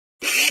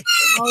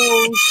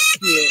Oh shit,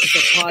 it's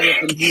a party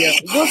up in here.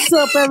 What's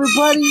up,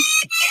 everybody?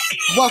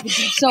 Welcome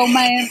to the show,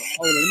 man.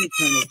 Oh, let me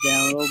turn this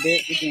down a little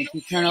bit. We're gonna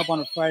keep turning up on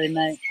a Friday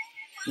night.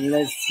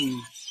 Let's see.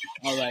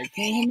 All right,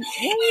 can you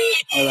hear me?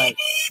 All right,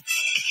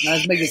 now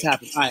let's make this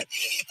happen. All right,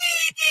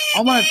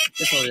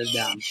 let's hold this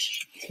down.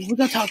 We're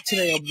gonna talk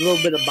today a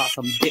little bit about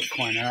some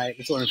Bitcoin. All right,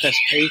 let's go invest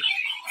today.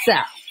 It's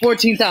at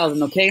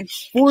 14,000. Okay,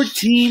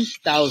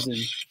 14,000.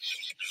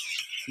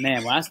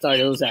 Man, when I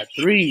started, it was at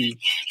 3.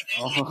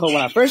 Oh,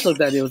 when I first looked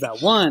at it, it was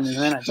at 1, and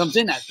then I jumped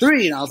in at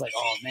 3, and I was like,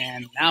 oh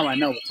man, now I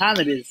know what time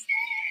it is.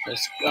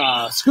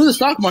 Screw the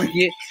stock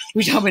market,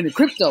 we jump into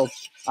crypto.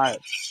 Alright,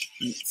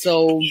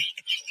 so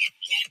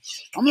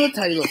I'm going to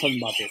tell you a little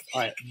something about this.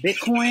 Alright,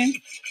 Bitcoin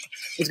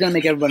is going to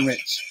make everyone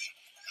rich.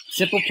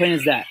 Simple, plain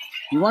as that.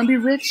 You want to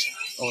be rich?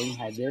 Oh, you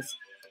had this.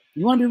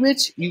 You want to be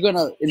rich? You're going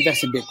to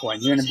invest in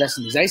Bitcoin. You're going to invest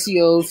in these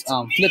ICOs,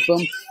 flip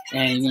them,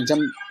 and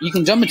you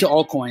can jump into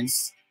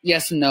altcoins.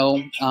 Yes and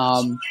no.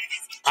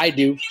 I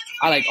do.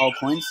 I like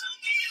altcoins.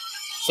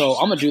 So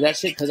I'm going to do that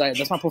shit because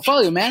that's my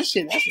portfolio, man.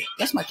 Shit,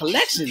 that's my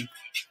collection. You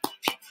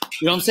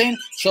know what I'm saying?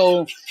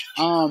 So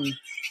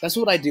that's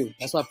what I do.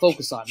 That's what I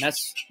focus on.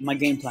 That's my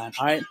game plan.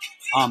 All right.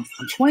 I'm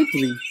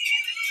 23.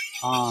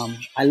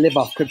 I live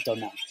off crypto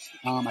now.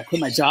 I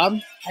quit my job.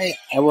 I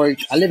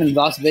live in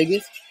Las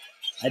Vegas.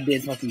 I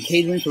did fucking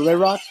catering for Red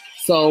Rock.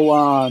 So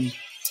I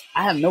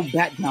have no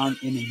background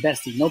in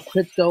investing. No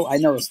crypto. I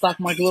know the stock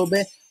market a little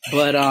bit.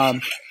 But I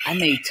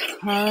made a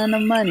ton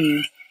of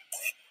money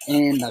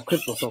in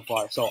crypto so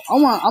far. So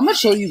I'm gonna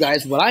show you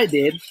guys what I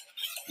did,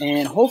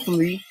 and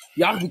hopefully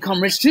y'all can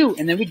become rich too.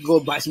 And then we can go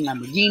buy some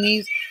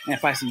Lamborghinis and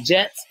buy some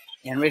jets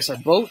and race our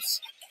boats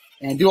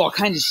and do all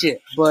kinds of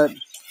shit. But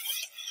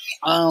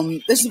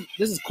this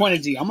is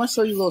Coinergy. I'm gonna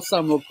show you a little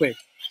something real quick.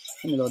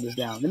 Let me load this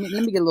down. Let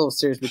me get a little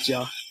serious with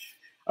y'all.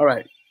 All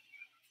right.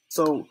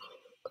 So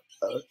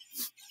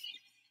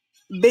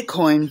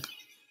Bitcoin.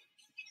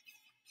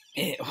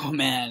 Oh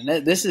man,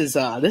 this is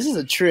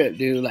a trip,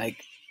 dude.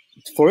 Like,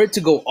 for it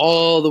to go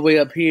all the way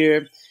up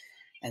here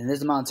and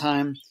this amount of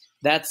time,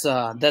 that's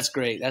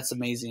great. That's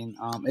amazing.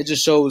 It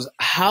just shows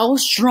how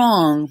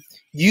strong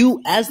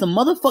you as the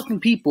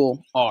motherfucking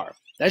people are.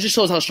 That just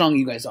shows how strong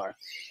you guys are.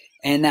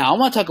 And now I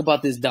want to talk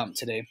about this dump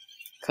today,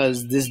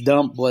 because this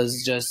dump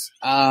was just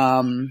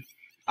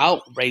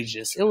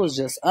outrageous. It was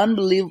just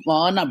unbelievable.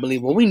 Well, not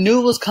believable. We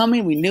knew it was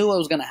coming. We knew it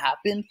was gonna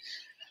happen.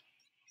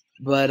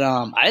 But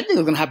I didn't think it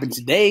was going to happen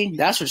today,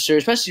 that's for sure,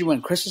 especially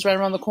when Christmas right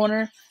around the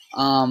corner.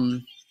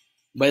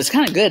 But it's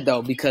kind of good,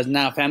 though, because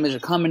now families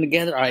are coming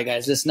together. All right,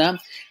 guys, listen up.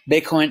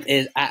 Bitcoin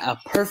is at a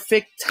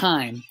perfect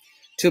time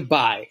to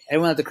buy.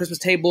 Everyone at the Christmas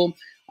table,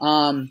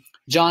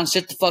 John,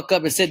 shut the fuck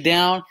up and sit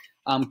down.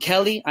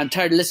 Kelly, I'm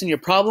tired of listening to your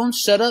problems.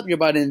 Shut up. You're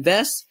about to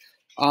invest.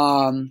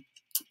 And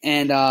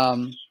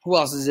who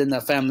else is in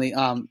the family?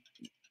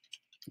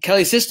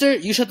 Kelly's sister,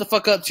 you shut the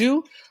fuck up,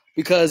 too,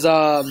 because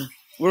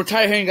we're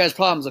tired of hearing you guys'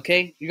 problems,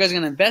 okay? You guys are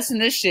going to invest in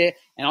this shit,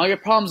 and all your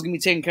problems are going to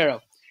be taken care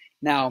of.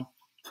 Now,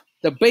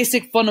 the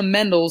basic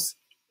fundamentals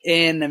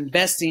in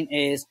investing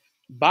is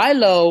buy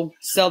low,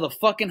 sell the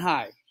fucking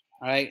high,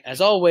 all right?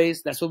 As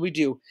always, that's what we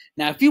do.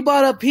 Now, if you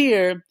bought up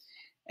here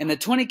in the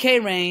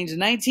 20K range,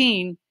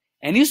 19,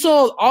 and you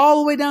sold all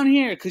the way down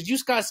here because you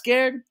got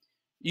scared,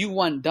 you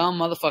one dumb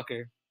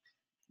motherfucker.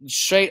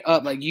 Straight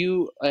up,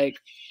 okay,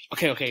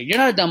 you're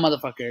not a dumb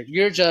motherfucker.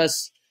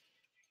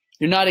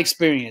 You're not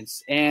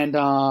experienced, and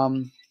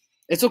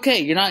it's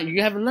okay. You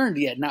haven't learned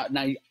yet. Now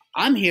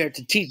I'm here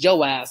to teach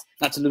your ass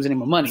not to lose any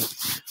more money.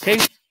 Okay.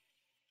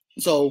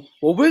 So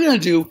what we're gonna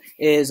do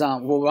is,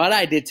 what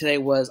I did today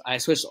was I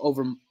switched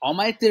over all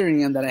my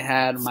Ethereum that I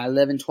had, my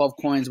 11, 12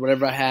 coins,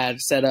 whatever I had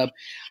set up.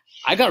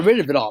 I got rid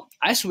of it all.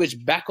 I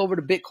switched back over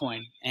to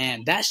Bitcoin,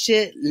 and that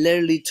shit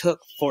literally took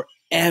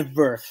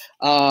forever.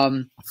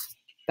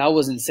 That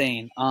was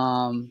insane.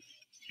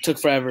 Took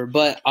forever,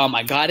 but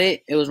I got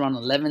it. It was around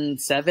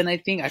 11.7, I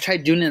think. I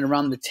tried doing it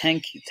around the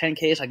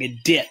 10K, so I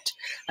get dipped.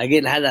 I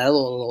had that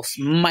little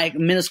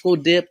minuscule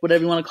dip,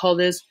 whatever you want to call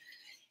this.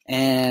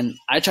 And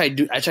I tried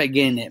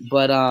getting it,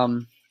 but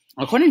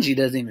Coinergy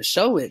doesn't even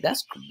show it.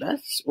 That's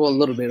a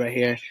little bit right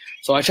here.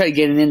 So I tried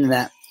getting into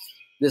that.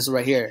 This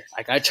right here.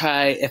 Like,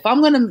 if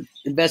I'm gonna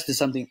invest in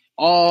something,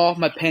 all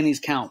my pennies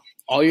count.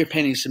 All your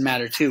pennies should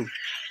matter too.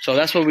 So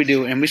that's what we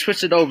do, and we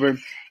switched it over.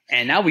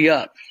 And now we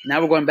up.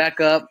 Now we're going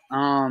back up.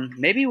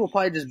 Maybe we'll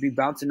probably just be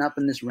bouncing up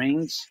in this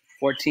range.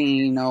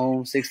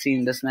 14,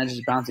 16, this and that,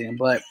 just bouncing.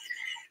 But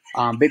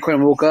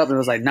Bitcoin woke up and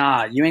was like,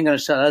 nah, you ain't going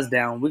to shut us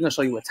down. We're going to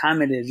show you what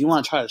time it is. You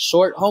want to try to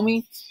short,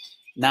 homie?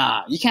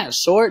 Nah, you can't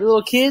short,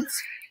 little kids.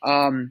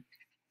 So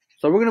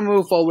we're going to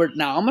move forward.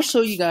 Now, I'm going to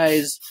show you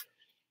guys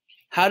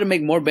how to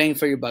make more bang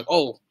for your buck.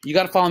 Oh, you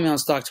got to follow me on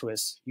Stock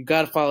Twist. You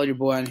got to follow your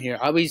boy on here.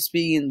 I'll be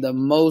speaking the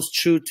most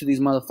truth to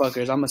these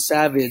motherfuckers. I'm a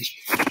savage.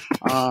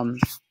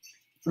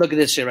 Look at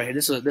this shit right here.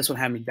 This one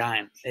had me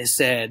dying. It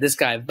said, this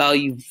guy,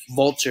 Value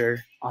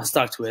Vulture on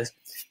Stock Twist,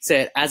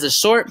 said, as a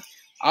short,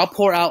 I'll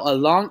pour out a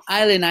Long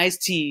Island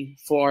iced tea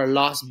for our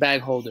lost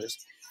bag holders.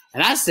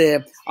 And I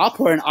said, I'll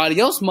pour an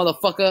adios,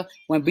 motherfucker,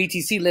 when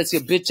BTC lets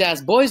your bitch ass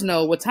boys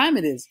know what time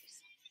it is.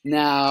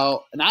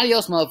 Now, an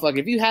adios, motherfucker,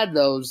 if you had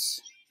those,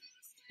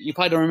 you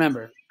probably don't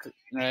remember.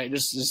 All right,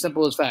 just as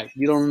simple as fact,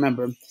 you don't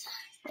remember.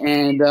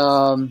 And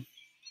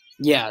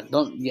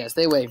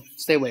stay away.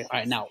 All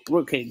right, now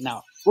we're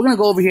gonna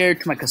go over here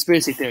to my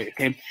conspiracy theory.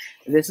 Okay,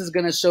 this is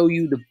gonna show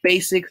you the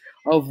basics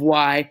of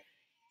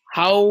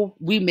how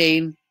we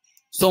made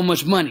so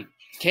much money.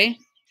 Okay,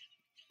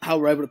 how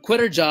we're able to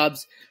quit our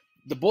jobs.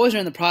 The boys are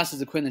in the process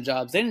of quitting their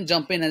jobs. They didn't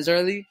jump in as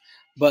early,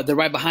 but they're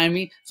right behind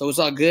me, so it's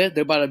all good.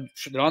 They're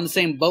on the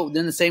same boat, they're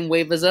in the same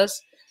wave as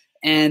us.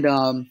 And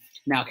now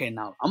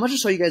I'm gonna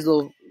just show you guys a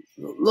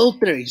little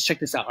theory. Just check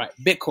this out. All right,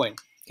 Bitcoin.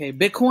 Okay,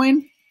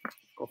 Bitcoin.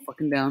 Go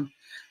fucking down.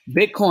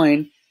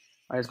 Bitcoin.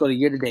 All right, let's go to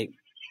year to date.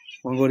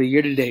 We'll go to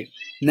year to date.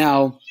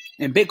 Now,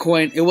 in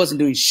Bitcoin, it wasn't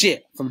doing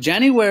shit from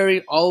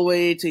January all the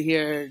way to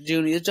here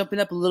June. It's jumping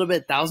up a little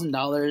bit,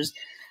 $1,000,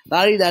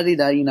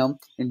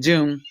 in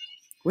June.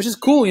 Which is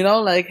cool,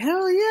 like,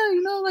 hell yeah,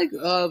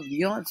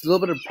 it's a little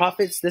bit of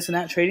profits, this and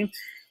that trading.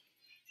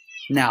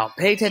 Now,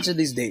 pay attention to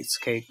these dates,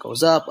 okay?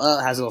 Goes up,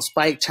 has a little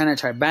spike. China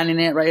tried banning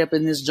it right up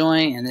in this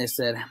joint, and they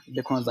said,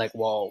 Bitcoin's like,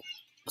 well,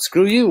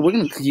 screw you, we're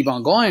going to keep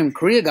on going.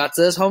 Korea got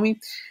us, homie.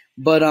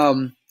 But,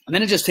 and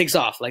then it just takes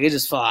off. Like, it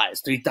just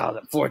flies,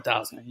 3,000,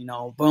 4,000,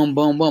 boom,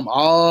 boom, boom,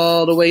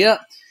 all the way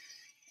up.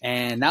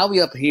 And now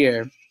we up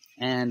here,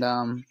 and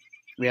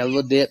we had a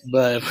little dip,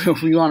 but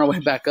we on our way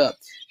back up.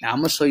 Now, I'm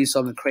going to show you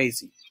something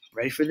crazy.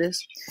 Ready for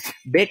this?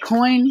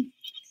 Bitcoin,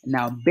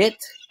 now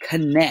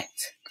BitConnect.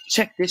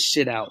 Check this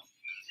shit out.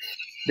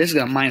 This is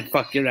going to mind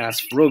fuck your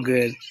ass real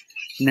good.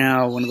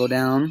 Now, we're going to go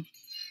down.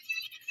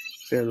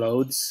 Fair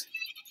loads.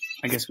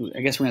 I guess we're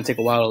going to take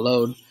a while to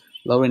load.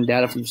 Loading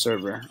data from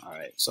server. All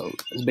right, so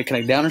is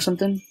BitConnect down or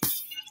something?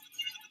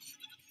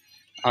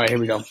 All right, here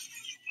we go. All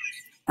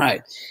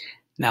right,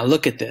 now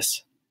look at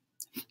this.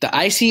 The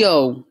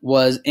ICO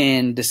was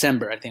in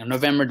December, I think,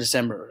 November,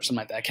 December, or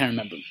something like that. I can't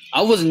remember.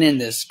 I wasn't in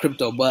this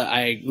crypto, but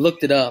I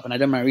looked it up and I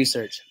did my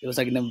research. It was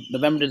like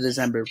November to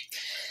December.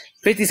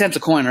 50 cents a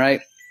coin,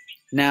 right?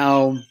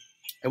 Now,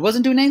 it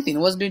wasn't doing anything. It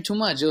wasn't doing too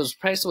much. It was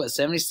priced,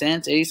 70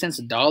 cents, 80 cents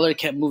a dollar. It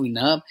kept moving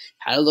up.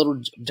 Had a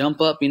little jump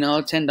up,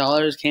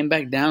 $10. Came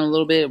back down a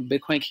little bit.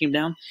 Bitcoin came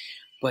down.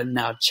 But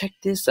now check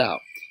this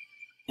out.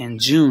 In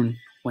June,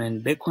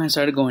 when Bitcoin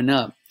started going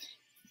up,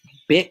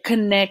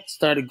 BitConnect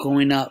started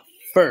going up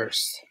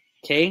first.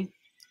 Okay?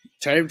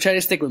 Try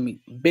to stick with me.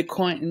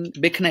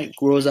 BitConnect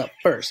grows up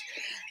first.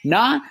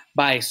 Not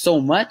by so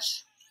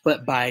much,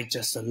 but by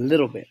just a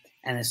little bit.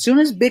 And as soon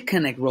as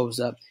BitConnect rose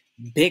up,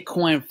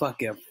 Bitcoin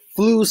fucking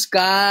flew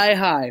sky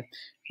high.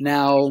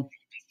 Now,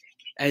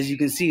 as you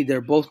can see,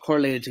 they're both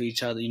correlated to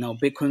each other.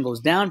 Bitcoin goes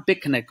down,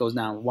 BitConnect goes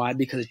down. Why?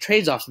 Because it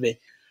trades off of it.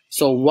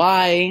 So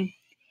why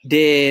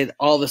did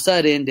all of a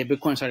sudden did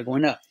Bitcoin start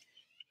going up?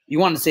 You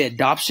want to say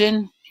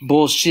adoption?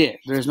 Bullshit.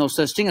 There's no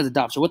such thing as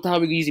adoption. What the hell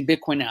are we using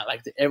Bitcoin now?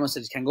 Like everyone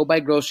says, you can't go buy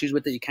groceries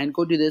with it. You can't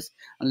go do this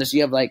unless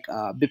you have like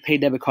a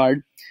BitPay debit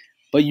card.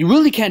 But you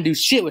really can't do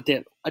shit with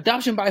it.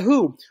 Adoption by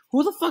who?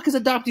 Who the fuck is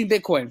adopting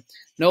Bitcoin?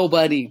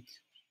 Nobody.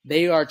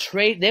 They are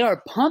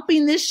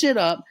pumping this shit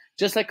up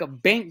just like a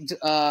bank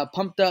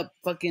pumped up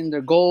fucking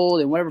their gold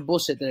and whatever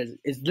bullshit that is.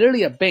 It's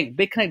literally a bank,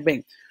 BitConnect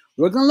Bank.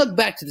 We're going to look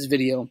back to this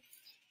video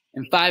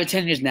in 5 to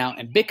 10 years now,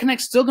 and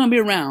BitConnect's still going to be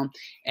around.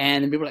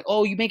 And people are like,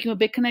 oh, you making a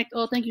BitConnect?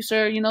 Oh, thank you,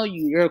 sir.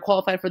 You're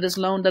qualified for this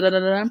loan,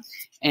 da-da-da-da.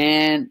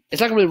 And it's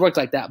not going to really work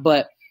like that,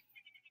 but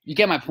you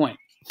get my point.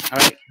 All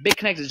right?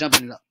 BitConnect is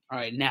jumping it up. All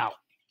right, now,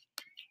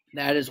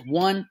 that is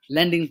one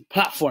lending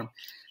platform.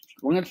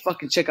 We're going to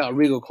fucking check out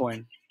Regal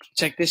Coin.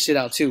 Check this shit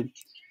out, too.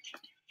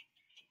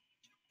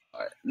 All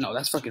right, no,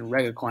 that's fucking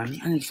Regal Coin.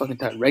 I didn't fucking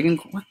type Regan.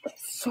 What the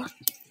fuck?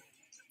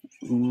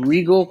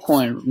 Regal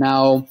Coin.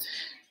 Now,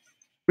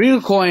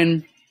 Regal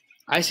Coin,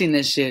 I seen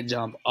this shit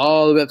jump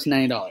all the way up to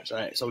 $90. All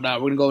right, so now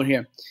we're going to go in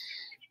here.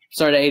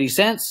 Started at 80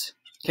 cents.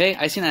 Okay,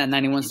 I seen that at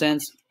 91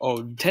 cents.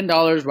 Oh,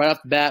 $10 right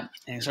off the bat,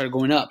 and it started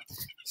going up.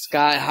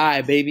 Sky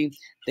high, baby.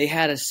 They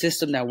had a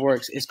system that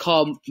works. It's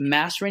called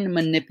mastering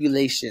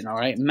manipulation, all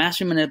right?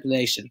 Mastering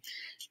manipulation.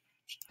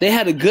 They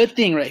had a good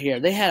thing right here.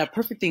 They had a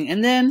perfect thing.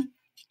 And then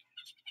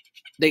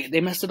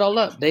they messed it all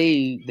up.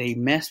 They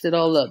messed it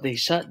all up. They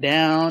shut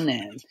down,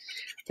 and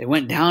they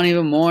went down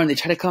even more, and they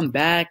tried to come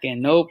back,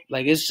 and nope.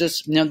 Like, it's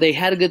just, they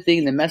had a good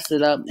thing. They messed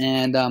it up,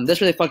 and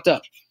that's where they fucked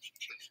up.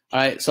 All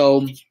right,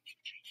 so,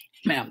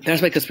 man,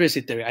 that's my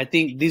conspiracy theory. I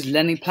think these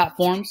lending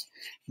platforms,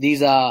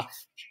 these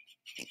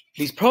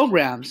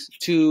programs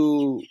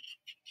to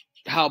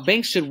how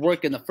banks should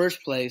work in the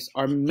first place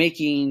are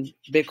making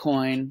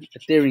Bitcoin,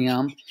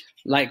 Ethereum,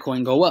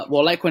 Litecoin go up.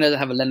 Well, Litecoin doesn't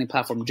have a lending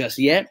platform just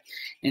yet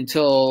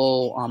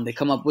until they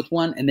come up with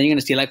one, and then you're going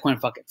to see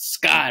Litecoin fucking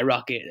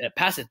skyrocket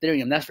past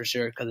Ethereum, that's for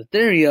sure, because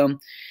Ethereum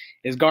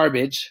is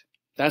garbage.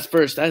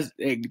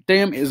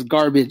 Ethereum is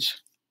garbage.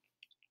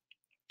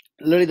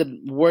 Literally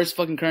the worst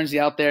fucking currency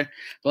out there.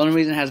 The only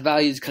reason it has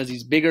value is because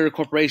these bigger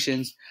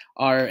corporations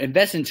are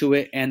investing into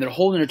it, and they're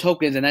holding their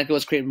tokens, and that's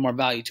what's creating more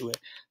value to it.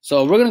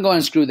 So we're going to go ahead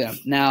and screw them.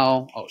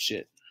 Now, oh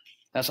shit.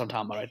 That's what I'm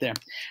talking about right there.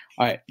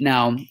 All right,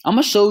 now I'm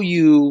gonna show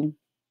you.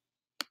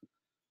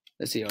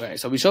 Let's see. All right,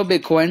 so we show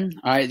Bitcoin.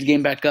 All right, it's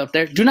getting back up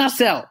there. Do not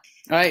sell.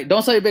 All right,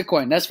 don't sell your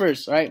Bitcoin. That's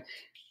first. All right,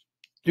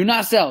 do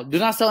not sell. Do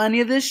not sell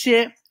any of this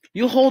shit.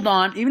 You hold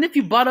on. Even if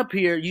you bought up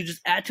here, you just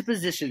add to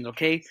positions,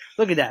 okay?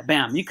 Look at that.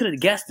 Bam. You could have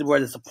guessed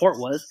where the support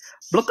was.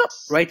 Look up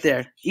right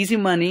there. Easy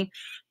money.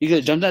 You could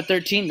have jumped at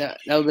 13. That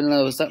would have been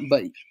another something.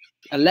 But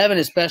 11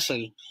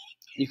 especially,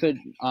 you could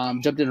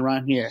jumped in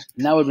around here.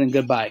 And that would have been a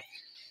good buy.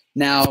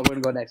 Now, we're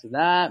going to go next to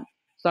that.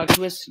 Stock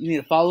Swiss, you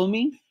need to follow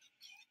me.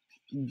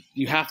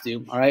 You have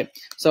to, all right?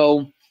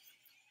 So,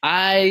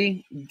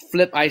 I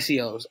flip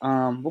ICOs.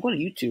 We'll go to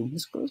YouTube.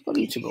 Let's go to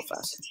YouTube real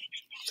fast.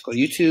 Let's go to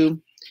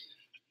YouTube.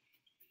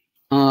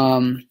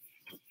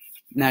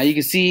 Now you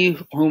can see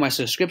who my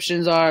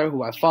subscriptions are,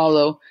 who I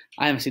follow.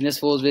 I haven't seen this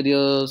fool's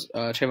videos.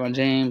 Trayvon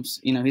James,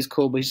 you know, he's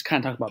cool, but he's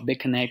kind of talking about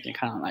BitConnect and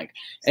kind of like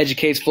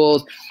educates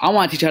fools. I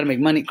want to teach you how to make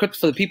money. Crypto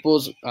for the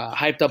People's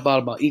hyped up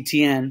about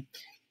ETN.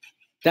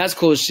 That's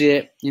cool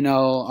shit. You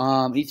know,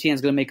 ETN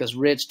is gonna make us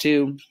rich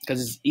too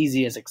because it's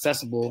easy, it's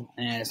accessible,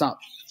 and it's not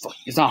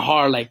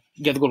hard. Like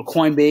you have to go to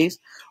Coinbase,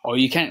 or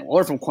you can't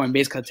order from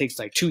Coinbase because it takes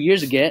like 2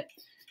 years to get.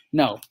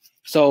 No,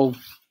 so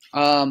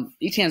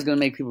ETN is gonna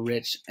make people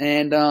rich.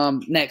 And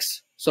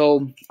next, so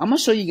I'm gonna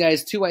show you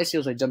guys 2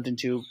 ICOs I jumped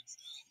into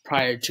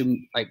prior to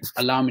like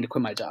allowing me to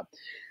quit my job.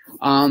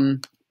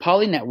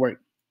 Poly Network,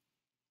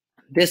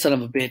 this son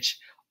of a bitch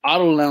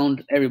auto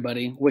loaned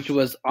everybody, which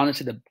was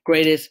honestly the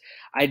greatest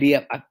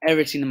idea I've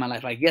ever seen in my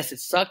life. Like, yes, it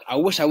sucked. I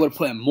wish I would have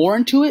put more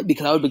into it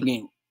because I would have been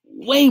getting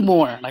way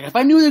more. Like, if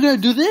I knew they were gonna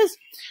do this,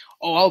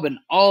 oh, I would have been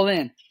all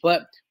in.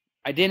 But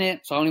I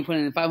didn't, so I only put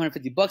in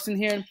 $550 in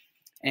here,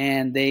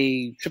 and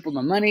they tripled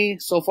my money.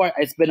 So far,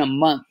 it's been a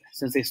month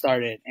since they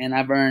started, and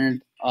I've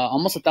earned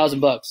almost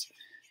 $1,000,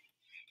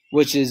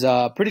 which is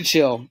pretty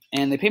chill.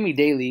 And they pay me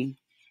daily.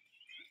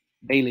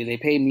 They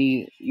pay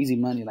me easy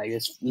money. Like,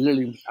 it's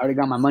literally, I already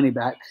got my money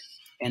back,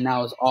 and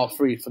now it's all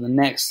free for the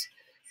next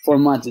 4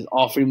 months. It's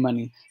all free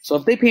money. So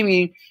if they pay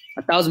me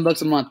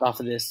 $1,000 a month off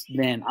of this,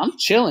 then I'm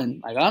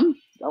chilling. Like, I'm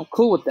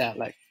cool with that.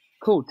 Like,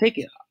 cool, take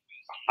it.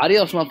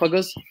 Adios,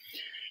 motherfuckers.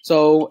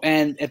 So,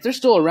 and if they're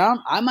still around,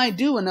 I might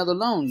do another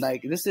loan.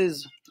 Like, this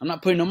is, I'm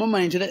not putting no more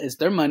money into that. It's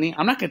their money.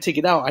 I'm not gonna take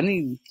it out.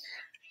 If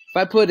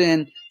I put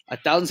in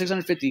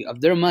 $1,650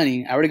 of their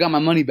money, I already got my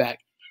money back.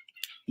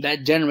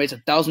 That generates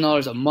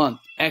 $1,000 a month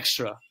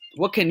extra.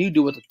 What can you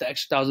do with the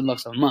extra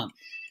 $1,000 a month?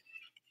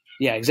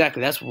 Yeah,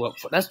 exactly. That's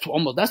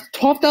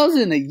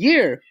 $12,000 a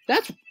year.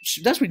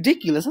 That's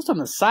ridiculous. That's on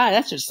the side.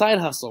 That's your side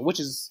hustle, which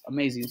is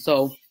amazing.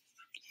 So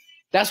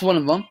that's one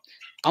of them.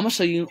 I'm gonna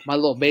show you my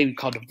little baby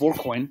called the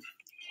Vorcoin.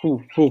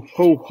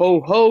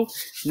 Ho.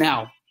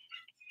 Now,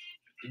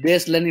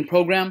 this lending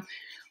program,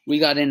 we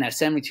got in at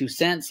 72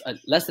 cents,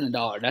 less than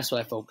 $1. That's what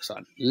I focus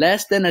on.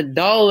 Less than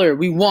 $1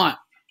 we want.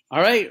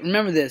 All right,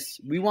 remember this.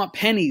 We want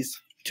pennies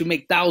to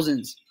make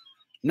thousands,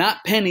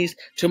 not pennies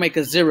to make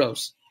us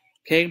zeros.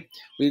 Okay,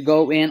 we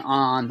go in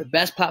on the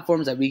best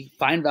platforms that we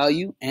find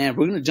value, and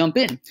we're gonna jump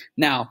in.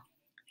 Now,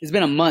 it's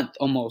been a month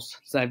almost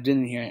since I've been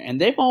in here, and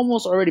they've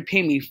almost already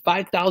paid me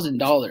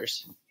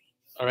 $5,000.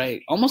 All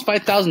right, almost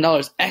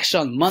 $5,000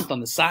 extra a month on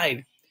the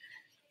side.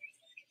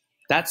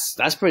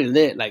 That's pretty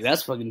lit. Like,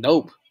 that's fucking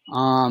dope.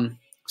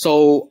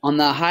 So on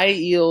the high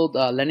yield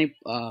lending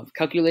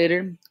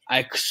calculator,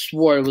 I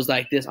swore it was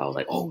like this. I was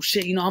like, oh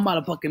shit, you know, I'm about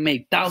to fucking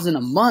make $1,000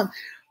 a month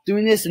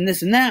doing this and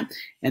this and that.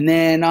 And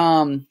then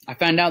I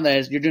found out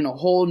that you're doing a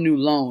whole new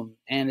loan,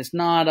 and it's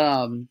not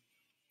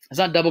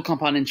double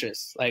compound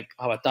interest like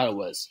how I thought it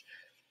was.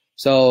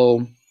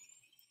 So,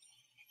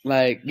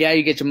 like, yeah,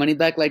 you get your money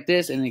back like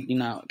this, and you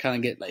know, kind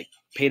of get like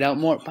paid out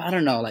more. But I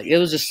don't know, like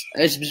it's just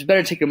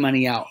better to take your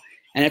money out.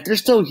 And if they're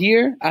still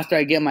here after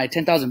I get my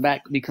 $10,000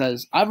 back,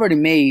 because I've already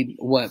made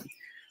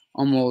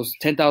almost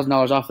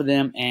 $10,000 off of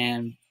them,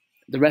 and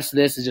the rest of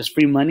this is just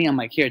free money. I'm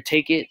like, here,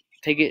 take it.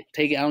 I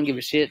don't give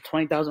a shit.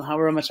 20,000,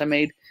 however much I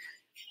made.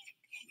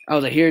 I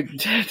was like, here,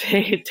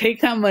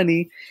 take that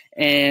money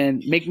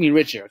and make me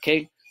richer,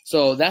 okay?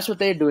 So that's what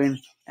they're doing,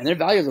 and their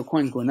value of the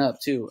coin's going up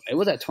too. It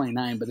was at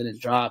 29, but then it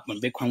dropped when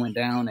Bitcoin went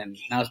down, and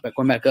now it's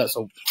going back up.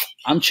 So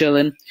I'm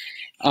chilling.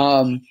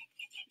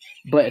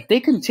 But if they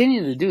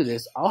continue to do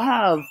this, I'll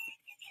have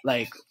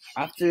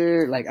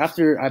after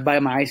I buy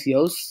my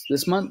ICOs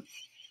this month,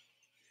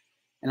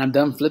 and I'm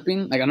done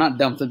flipping. Like, I'm not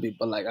done flipping,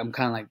 but like I'm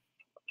kind of like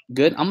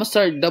good. I'm gonna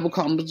start I'm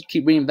gonna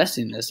keep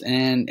reinvesting in this,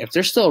 and if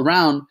they're still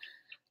around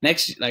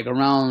next, like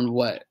around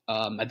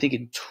I think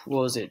it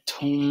was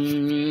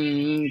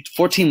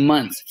 14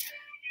 months,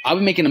 I'll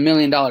be making $1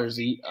 million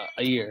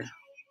a year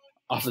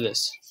off of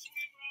this.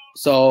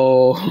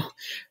 So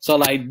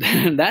like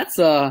that's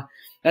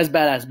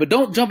badass. But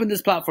don't jump in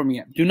this platform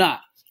yet. Do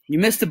not. You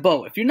missed the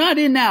boat. If you're not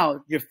in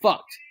now, you're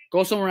fucked.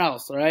 Go somewhere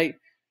else, all right?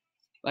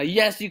 Like,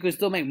 yes, you can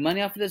still make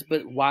money off of this,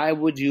 but why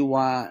would you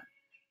want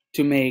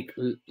to make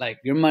like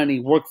your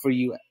money work for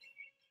you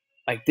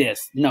like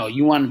this? No,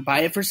 you want to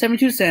buy it for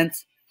 72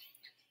 cents,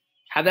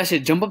 have that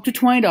shit jump up to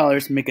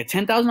 $20, make a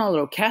 $10,000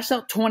 loan, cash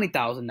out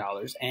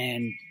 $20,000,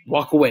 and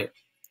walk away.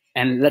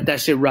 and let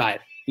that shit ride,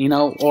 you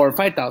know, or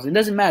 5,000. It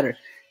doesn't matter.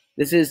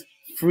 This is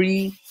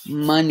free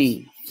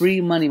money.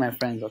 Free money, my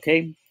friends,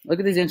 okay? Look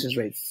at these interest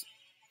rates.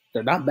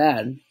 They're not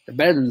bad. They're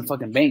better than the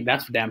fucking bank,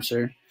 that's for damn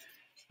sure.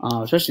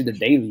 Especially the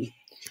daily.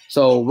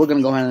 So we're going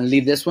to go ahead and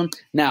leave this one.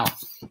 Now,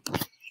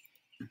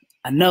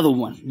 another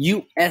one.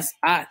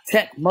 USI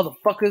Tech,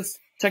 motherfuckers.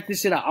 Check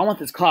this shit out. I want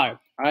this card,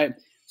 all right?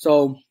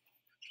 So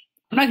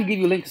I'm not going to give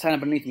you a link to sign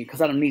up underneath me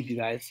because I don't need you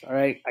guys, all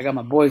right? I got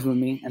my boys with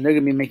me, and they're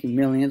going to be making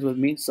millions with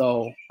me,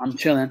 so I'm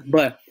chilling.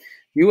 But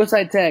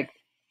USI Tech,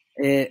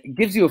 it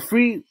gives you a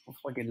free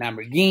fucking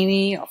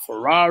Lamborghini, a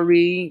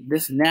Ferrari,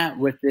 this and that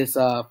with this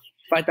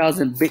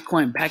 5,000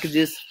 Bitcoin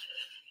packages.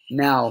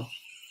 Now,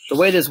 the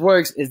way this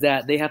works is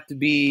that they have to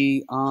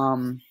be,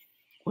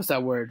 what's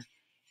that word?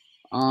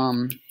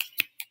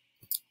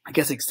 I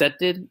guess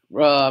accepted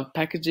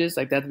packages.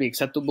 Like they have to be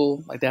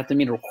acceptable. Like they have to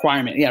meet a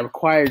requirement. Yeah,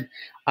 required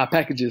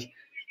packages,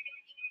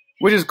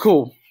 which is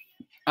cool.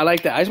 I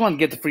like that. I just want to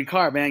get the free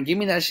card, man. Give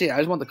me that shit. I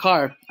just want the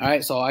card. All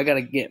right, so I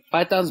gotta get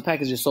 5,000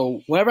 packages.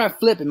 So wherever I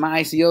flip in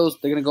my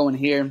ICOs, they're gonna go in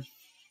here.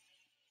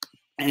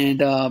 And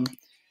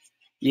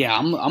yeah,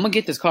 I'm gonna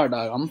get this card,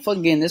 dog. I'm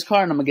fucking getting this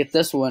card, and I'm gonna get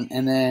this one,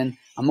 and then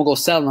I'm gonna go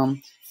sell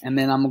them, and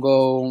then I'm gonna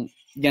go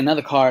get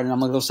another card, and I'm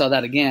gonna go sell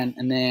that again,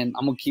 and then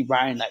I'm gonna keep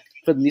buying, like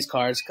flipping these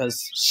cards,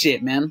 cause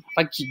shit, man. If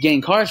I keep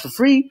getting cards for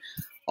free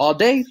all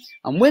day,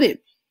 I'm with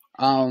it.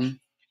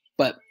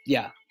 But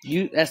yeah,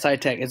 USI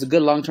Tech is a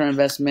good long-term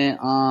investment.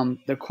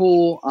 They're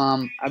cool.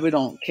 I really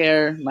don't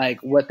care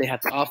like what they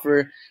have to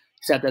offer,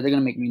 except that they're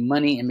gonna make me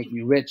money and make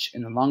me rich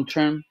in the long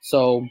term.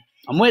 So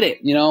I'm with it.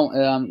 You know,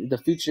 the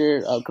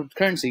future of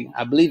cryptocurrency,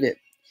 I believe it.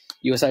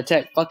 USI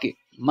Tech, fuck it,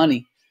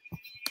 money.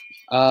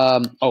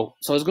 So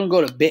it's gonna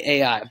go to Bit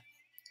AI.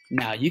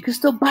 Now you can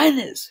still buy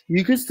this.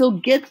 You can still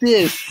get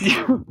this.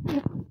 You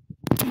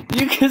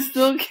can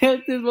still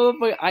get this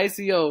motherfucking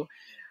ICO.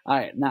 All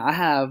right, now I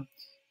have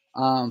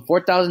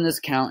 4,000 this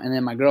account, and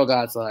then my girl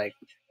got like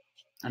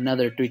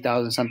another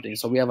 3,000 something.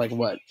 So we have like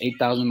what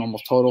 8,000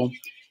 almost total,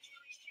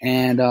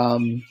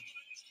 and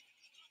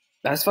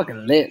that's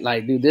fucking lit.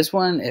 Like, dude, this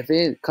one, if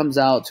it comes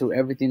out to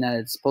everything that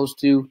it's supposed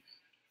to,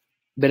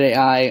 Bit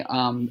AI,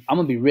 I'm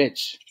gonna be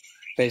rich,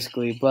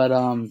 basically. But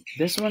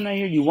this one right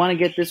here, you want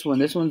to get this one.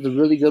 This one's a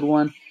really good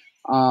one.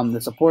 The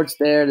support's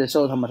there. That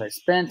shows how much I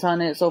spent on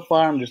it so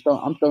far. I'm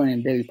throwing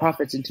in daily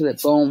profits into it.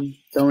 Boom,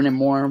 throwing in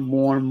more,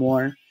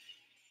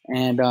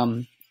 and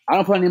I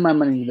don't put any of my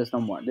money into this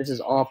no more. This is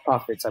all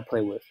profits I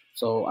play with.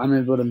 So I'm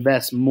able to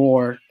invest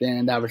more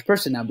than the average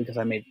person now because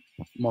I made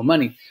more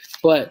money.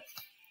 But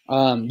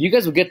you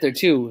guys will get there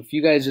too if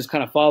you guys just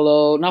kind of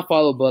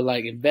but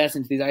like invest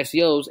into these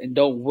ICOs and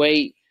don't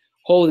wait,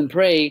 hold and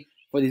pray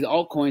for these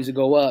altcoins to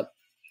go up.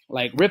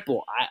 Like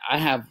Ripple, I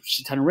have a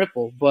shit ton of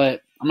Ripple,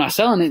 but I'm not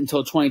selling it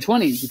until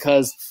 2020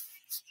 because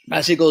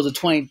that shit goes to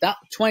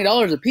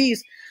 $20 a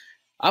piece.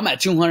 I'm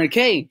at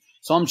 200K,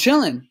 so I'm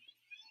chilling.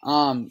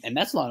 And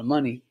that's a lot of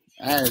money.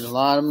 That is a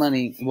lot of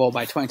money. Well,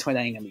 by 2020,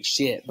 that ain't gonna be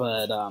shit,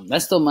 but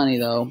that's still money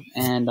though,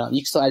 and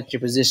you can still add to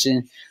your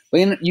position.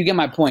 But you get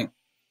my point.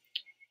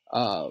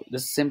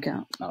 This is the same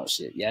account? Oh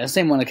shit, yeah, the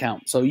same one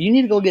account. So you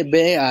need to go get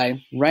Bit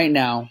AI right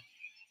now.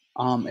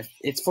 If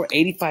it's for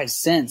 85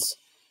 cents.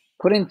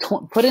 Put in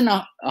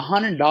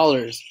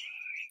 $100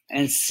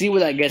 and see what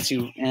that gets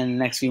you in the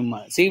next few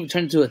months. See if it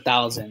turns to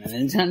 1,000 and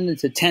then turn it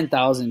to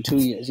 10,000 in 2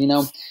 years. You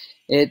know,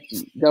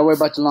 gotta worry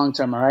about your long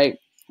term. All right,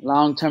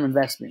 long term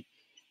investment.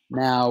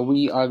 Now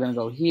we are gonna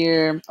go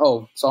here.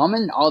 Oh, so I'm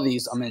in all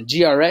these. I'm in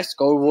GRX,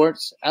 Gold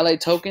Rewards, LA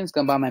Tokens.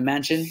 Gonna buy my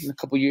mansion in a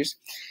couple years.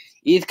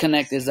 ETH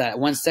Connect is that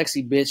one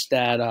sexy bitch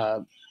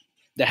that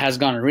has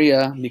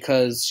gonorrhea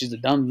because she's a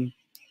dumb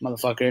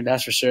motherfucker.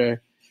 That's for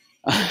sure.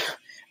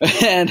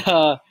 And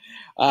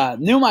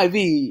New My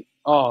V.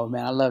 Oh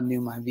man, I love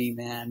New My V,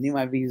 man. New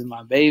My V is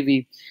my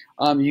baby.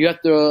 You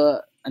have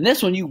to, and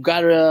this one you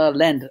gotta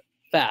lend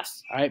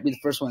fast. All right, be the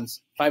first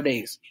ones. 5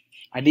 days.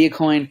 Idea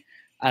Coin.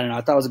 I don't know.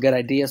 I thought it was a good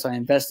idea, so I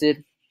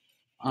invested.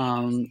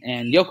 And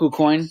Yoku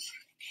Coin,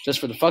 just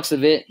for the fucks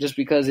of it, just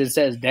because it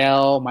says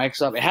Dell,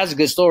 Microsoft. It has a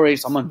good story,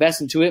 so I'm gonna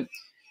invest into it.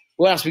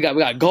 What else we got?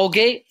 We got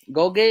Goldgate.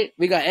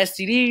 We got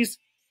STDs.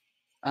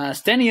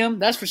 Stenium.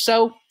 That's for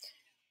so.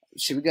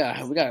 Shit, we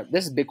got.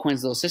 This is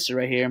Bitcoin's little sister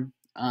right here.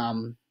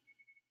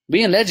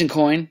 We in Legend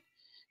Coin,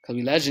 cause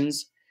we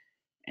legends,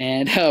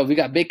 and we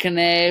got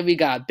BitConnect, we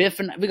got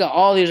Biff, we got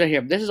all these right here.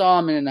 This is all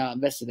I'm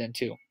invested in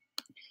too.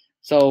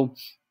 So,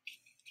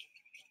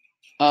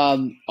 I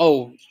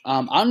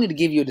don't need to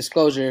give you a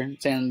disclosure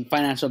saying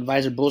financial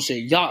advisor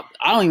bullshit. Y'all,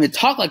 I don't even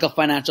talk like a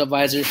financial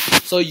advisor,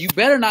 so you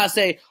better not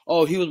say,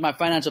 "Oh, he was my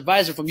financial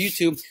advisor from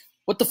YouTube."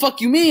 What the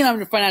fuck you mean I'm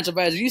your financial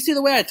advisor? You see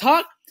the way I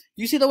talk?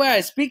 You see the way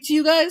I speak to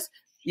you guys?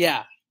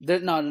 Yeah.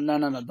 No.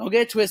 Don't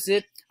get it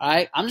twisted. All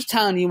right. I'm just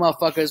telling you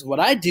motherfuckers what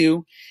I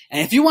do.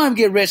 And if you want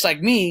to get rich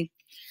like me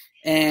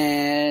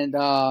and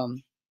go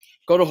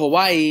to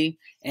Hawaii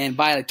and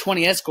buy like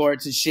 20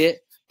 escorts and shit,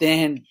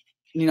 then,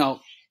 you know,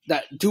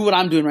 do what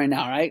I'm doing right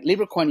now. All right.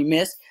 Libra Coin, you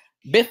missed.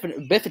 Biff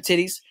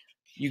titties.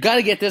 You got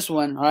to get this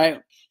one. All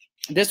right.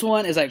 This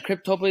one is like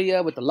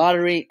Cryptopia with the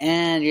lottery,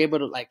 and you're able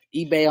to like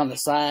eBay on the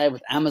side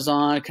with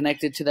Amazon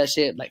connected to that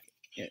shit. Like,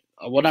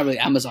 well, not really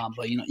Amazon,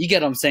 but you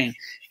get what I'm saying.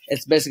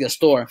 It's basically a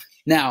store.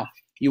 Now,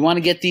 you want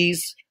to get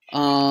these.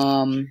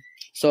 So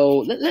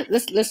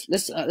let's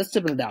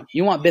tip it down.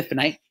 You want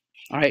Bitfinite,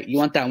 all right? You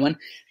want that one,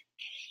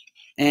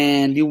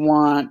 and you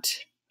want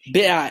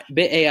Bit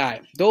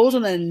AI. Those are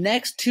the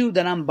next two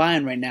that I'm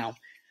buying right now.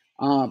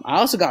 I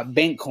also got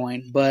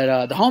Bankcoin,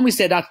 but the homie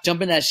said not to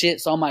jump in that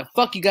shit, so I'm like,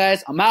 fuck you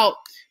guys, I'm out,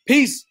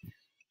 peace.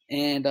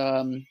 And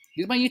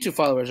these are my YouTube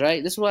followers,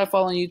 right? This is what I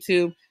follow on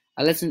YouTube.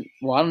 I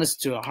don't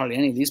listen to hardly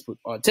any of these.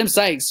 Tim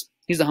Sykes,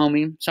 he's the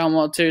homie. Sean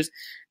Walters,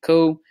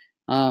 cool.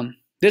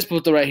 This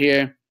Puto right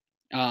here,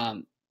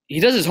 he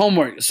does his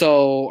homework,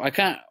 so I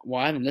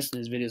haven't listened to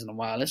his videos in a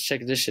while. Let's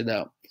check this shit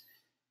out.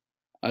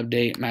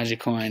 Update Magic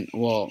Coin.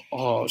 Well,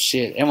 oh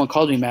shit, everyone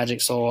calls me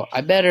Magic, so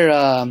I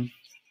better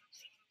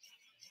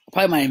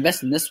probably might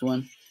invest in this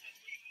one.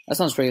 That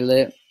sounds pretty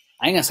lit.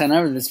 I ain't gonna sign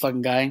over to this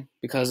fucking guy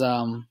because I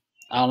don't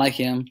like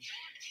him.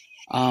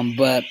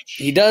 But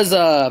he does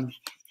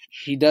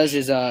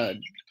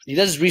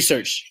his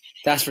research.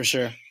 That's for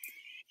sure.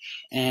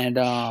 And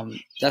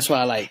that's what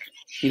I like.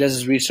 He does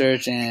his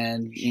research,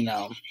 and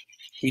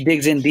he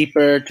digs in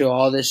deeper to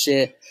all this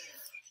shit.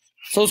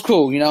 So it's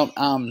cool,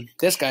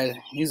 This guy,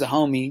 he's a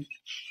homie.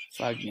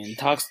 Fucking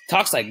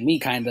talks like me,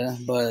 kinda,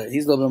 but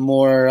he's a little bit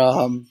more.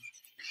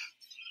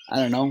 I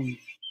don't know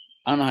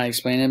how to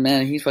explain it,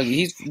 man. He's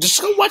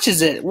just go watch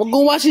it. We'll go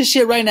watch his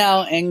shit right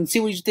now and see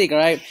what you think. All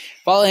right,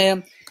 follow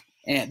him.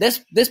 And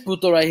this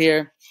puto right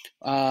here,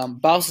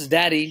 Bounce's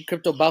daddy,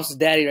 Crypto Bounce's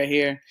daddy right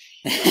here.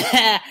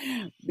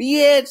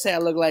 Bitch, I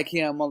look like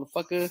him,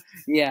 motherfucker.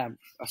 Yeah.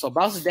 So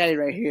Bounce's daddy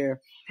right here.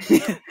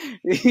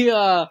 he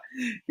what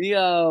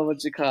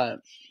you call it?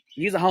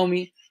 He's a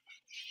homie,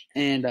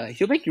 and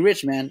he'll make you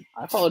rich, man.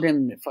 I followed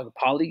him at fucking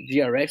Poly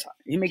GRX.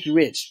 He make you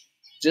rich.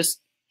 Just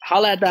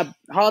holla at the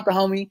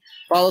homie,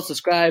 follow,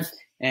 subscribe,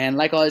 and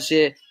like all that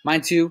shit.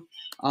 Mine too.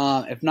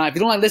 If not, if you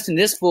don't like listening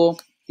to this fool,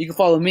 you can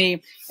follow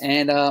me,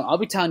 and I'll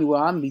be telling you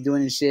what I'm gonna be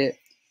doing and shit.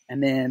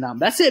 And then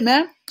that's it,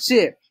 man.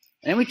 Shit.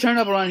 And we turn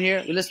up around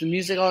here. We listen to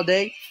music all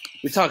day.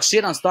 We talk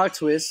shit on Stock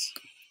Twist,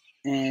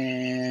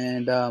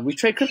 and we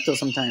trade crypto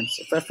sometimes.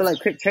 If I feel like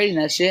trading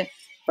that shit,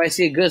 if I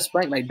see a good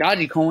spike like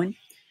Dodgy Coin,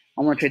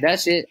 I want to trade that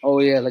shit. Oh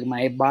yeah, like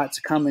my bots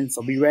are coming,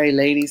 so be ready,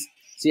 ladies.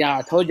 See how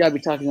I told you I'd be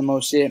talking the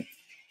most shit.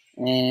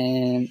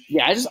 And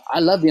yeah, I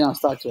love being on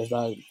Stock Twist,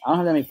 dog. I don't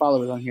have that many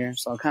followers on here,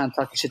 so I'm kind of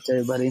talking shit to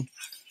everybody.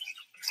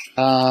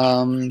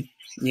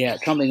 Yeah,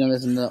 company gonna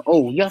listen to.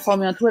 Oh, you gotta follow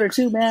me on Twitter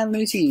too, man. Let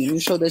me see. Let me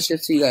show that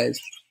shit to you guys.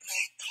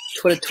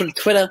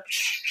 Twitter.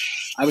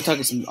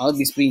 I'll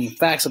be speaking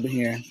facts up in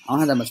here. I don't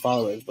have that much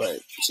followers, but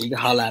so you can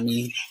holler at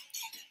me.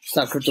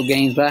 Stop crypto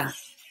games, bruh.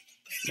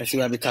 Let's see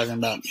what I be talking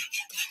about.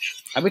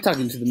 I be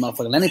talking to the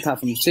motherfucking lending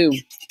platforms too,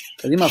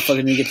 cause these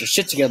motherfuckers need to get their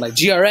shit together. Like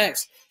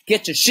GRX,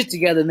 get your shit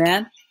together,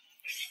 man.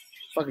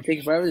 Fucking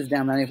taking forever this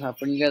damn lending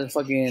platform. You guys are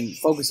fucking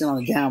focusing on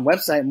the damn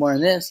website more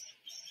than this.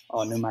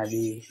 Oh, new might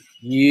be.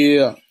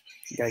 Yeah.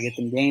 You gotta get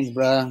them gains,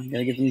 bruh. You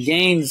gotta get them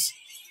gains.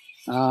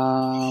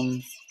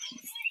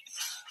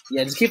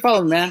 Yeah, just keep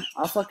following, man.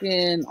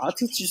 I'll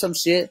teach you some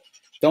shit.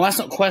 Don't ask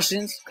no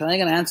questions, cause I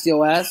ain't gonna answer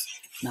your ass.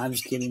 Nah, I'm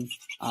just kidding.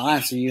 I'll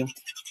answer you.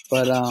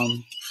 But,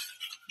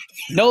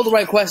 know the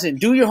right question.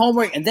 Do your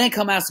homework and then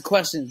come ask the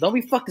questions. Don't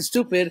be fucking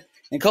stupid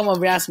and come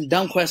over and asking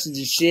dumb questions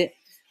and shit.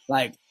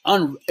 Like,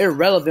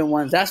 irrelevant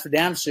ones. That's for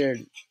damn sure.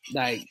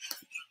 Like,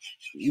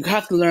 you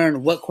have to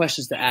learn what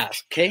questions to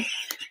ask, okay?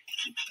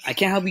 I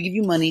can't help you give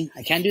you money.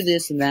 I can't do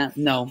this and that.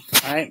 No,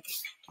 all right?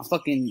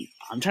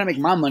 I'm trying to make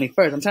my money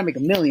first. I'm trying to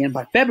make $1 million.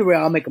 By February,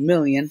 I'll make $1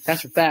 million.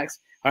 That's for facts,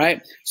 all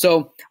right?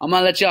 So I'm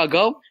going to let y'all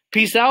go.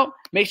 Peace out.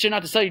 Make sure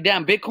not to sell your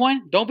damn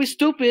Bitcoin. Don't be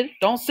stupid.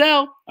 Don't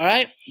sell, all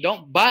right?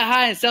 Don't buy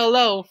high and sell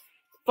low.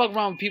 Fuck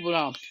around with people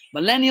now.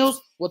 Millennials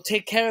will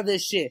take care of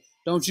this shit.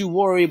 Don't you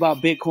worry about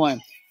Bitcoin.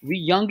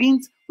 We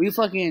youngins, we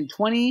fucking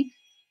 20,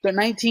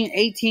 19,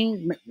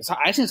 18.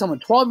 I seen someone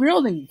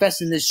 12-year-old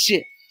invest in this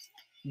shit.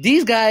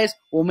 These guys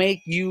will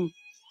make you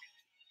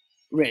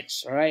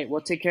rich, all right?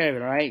 We'll take care of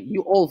it, all right?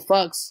 You old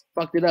fucks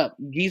fucked it up.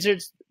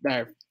 Geezers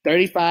that are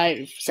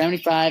 35,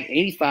 75,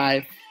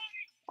 85,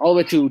 all the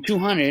way to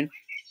 200.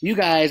 You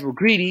guys were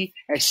greedy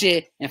as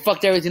shit and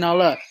fucked everything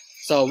all up.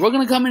 So we're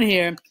going to come in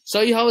here,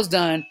 show you how it's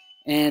done,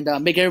 and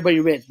make everybody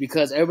rich,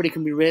 because everybody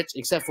can be rich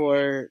except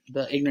for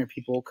the ignorant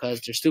people, because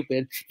they're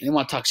stupid and they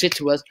want to talk shit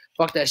to us.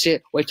 Fuck that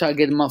shit. Wait till I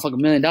get the motherfucking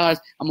 $1 million. I'm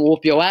going to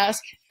whoop your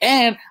ass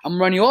and I'm going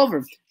to run you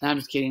over. Nah, I'm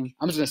just kidding.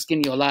 I'm just going to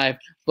skin you alive.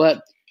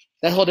 But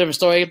that's a whole different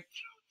story.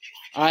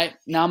 All right.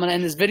 Now I'm going to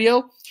end this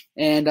video,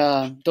 and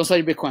don't sell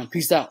your Bitcoin.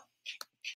 Peace out.